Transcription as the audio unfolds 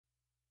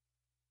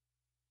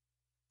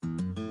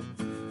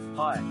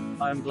Hi,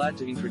 I am glad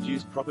to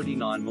introduce Property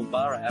 9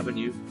 Moombara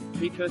Avenue,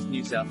 Peakhurst,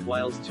 New South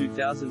Wales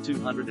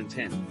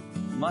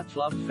 2210. Much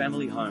loved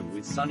family home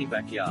with sunny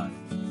backyard.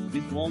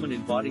 This warm and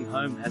inviting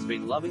home has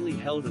been lovingly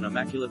held and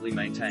immaculately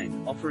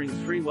maintained, offering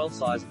 3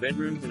 well-sized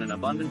bedrooms and an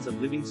abundance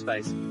of living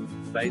space.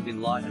 Bathed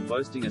in light and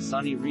boasting a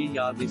sunny rear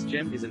yard, this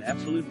gem is an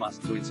absolute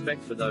must to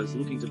inspect for those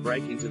looking to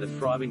break into the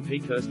thriving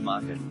Peakhurst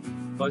market.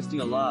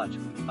 Boasting a large,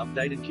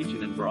 updated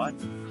kitchen and bright,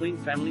 clean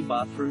family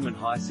bathroom and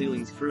high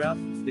ceilings throughout,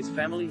 this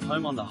family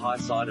home on the high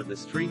side of the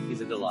street is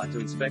a delight to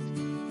inspect.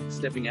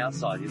 Stepping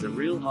outside is a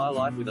real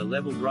highlight with a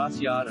level grass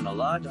yard and a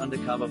large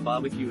undercover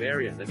barbecue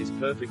area that is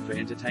perfect for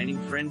entertaining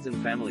friends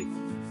and family.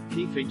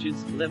 Key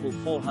features: level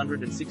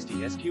 460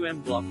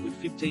 SQM block with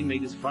 15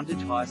 meters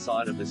frontage, high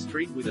side of the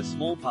street with a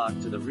small park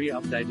to the rear,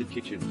 updated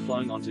kitchen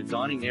flowing onto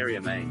dining area,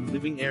 main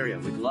living area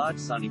with large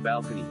sunny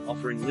balcony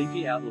offering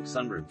leafy outlook,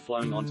 sunroom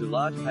flowing onto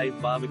large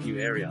paved barbecue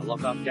area,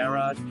 lock-up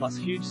garage plus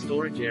huge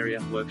storage area,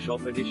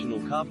 workshop, additional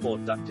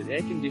carport, ducted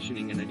air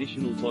conditioning and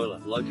additional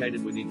toilet,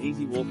 located within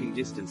easy walking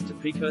distance to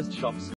Peakhurst shops.